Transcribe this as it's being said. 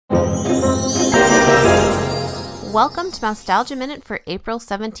Welcome to Mousetalgia Minute for April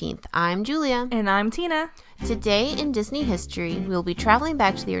 17th. I'm Julia. And I'm Tina. Today in Disney history, we will be traveling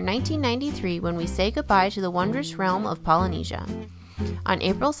back to the year 1993 when we say goodbye to the wondrous realm of Polynesia. On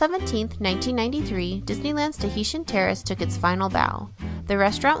April 17, 1993, Disneyland's Tahitian Terrace took its final bow. The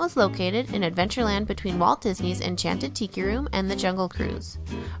restaurant was located in Adventureland between Walt Disney's Enchanted Tiki Room and the Jungle Cruise.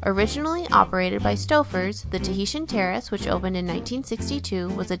 Originally operated by Stouffer's, the Tahitian Terrace, which opened in 1962,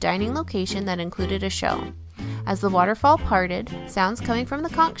 was a dining location that included a show. As the waterfall parted, sounds coming from the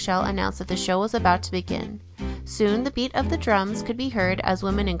conch shell announced that the show was about to begin. Soon, the beat of the drums could be heard as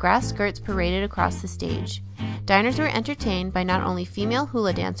women in grass skirts paraded across the stage. Diners were entertained by not only female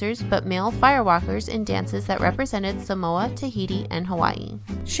hula dancers, but male firewalkers in dances that represented Samoa, Tahiti, and Hawaii.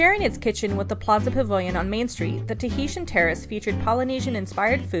 Sharing its kitchen with the Plaza Pavilion on Main Street, the Tahitian Terrace featured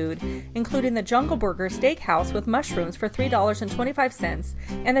Polynesian-inspired food, including the Jungle Burger Steakhouse with mushrooms for $3.25,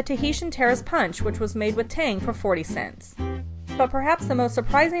 and the Tahitian Terrace Punch, which was made with tang for 40 cents. But perhaps the most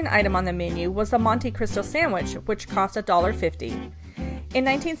surprising item on the menu was the Monte Cristo sandwich, which cost $1.50. In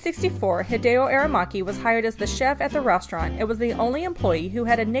 1964, Hideo Aramaki was hired as the chef at the restaurant and was the only employee who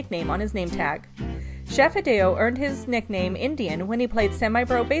had a nickname on his name tag. Chef Hideo earned his nickname Indian when he played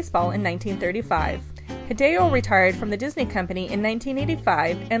semi-pro baseball in 1935. Hideo retired from the Disney Company in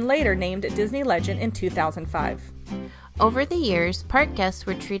 1985 and later named Disney Legend in 2005. Over the years, park guests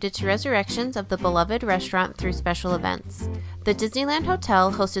were treated to resurrections of the beloved restaurant through special events. The Disneyland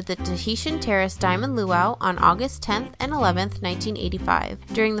Hotel hosted the Tahitian Terrace Diamond Luau on August 10th and 11th, 1985,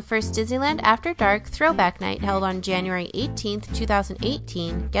 during the first Disneyland After Dark Throwback Night held on January 18th,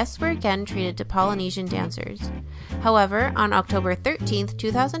 2018. Guests were again treated to Polynesian dancers. However, on October 13th,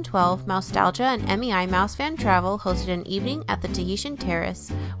 2012, Mousetalgia and MEI Mouse Fan Travel hosted an evening at the Tahitian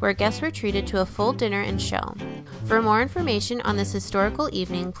Terrace, where guests were treated to a full dinner and show. For more information on this historical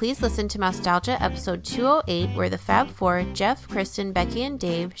evening, please listen to Mousetalgia episode 208, where the Fab Four, Jeff, Kristen, Becky, and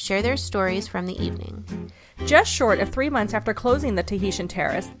Dave, share their stories from the evening. Just short of 3 months after closing the Tahitian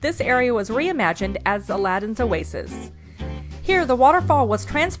Terrace, this area was reimagined as Aladdin's Oasis. Here, the waterfall was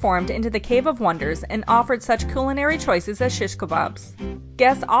transformed into the Cave of Wonders and offered such culinary choices as shish kebabs.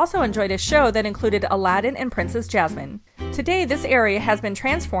 Guests also enjoyed a show that included Aladdin and Princess Jasmine. Today, this area has been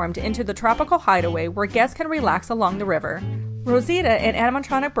transformed into the tropical hideaway where guests can relax along the river. Rosita, an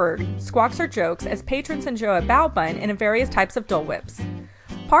animatronic bird, squawks her jokes as patrons enjoy a bao bun and various types of Dole Whips.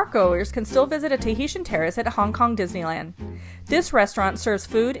 Parkgoers can still visit a Tahitian Terrace at Hong Kong Disneyland. This restaurant serves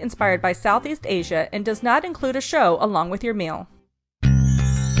food inspired by Southeast Asia and does not include a show along with your meal.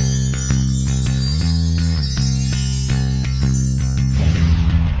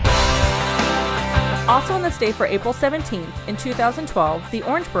 Also on this day for April 17th, in 2012, the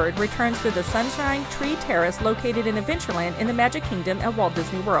Orange Bird returns to the Sunshine Tree Terrace located in Adventureland in the Magic Kingdom at Walt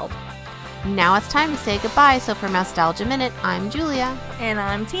Disney World. Now it's time to say goodbye, so for Mousetalgia Minute, I'm Julia. And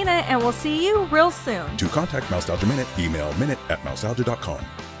I'm Tina, and we'll see you real soon. To contact Mousetalgia Minute, email minute@mousetalgia.com.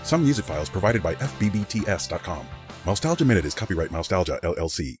 Some music files provided by fbbts.com. Mousetalgia Minute is copyright Mousetalgia,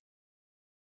 LLC.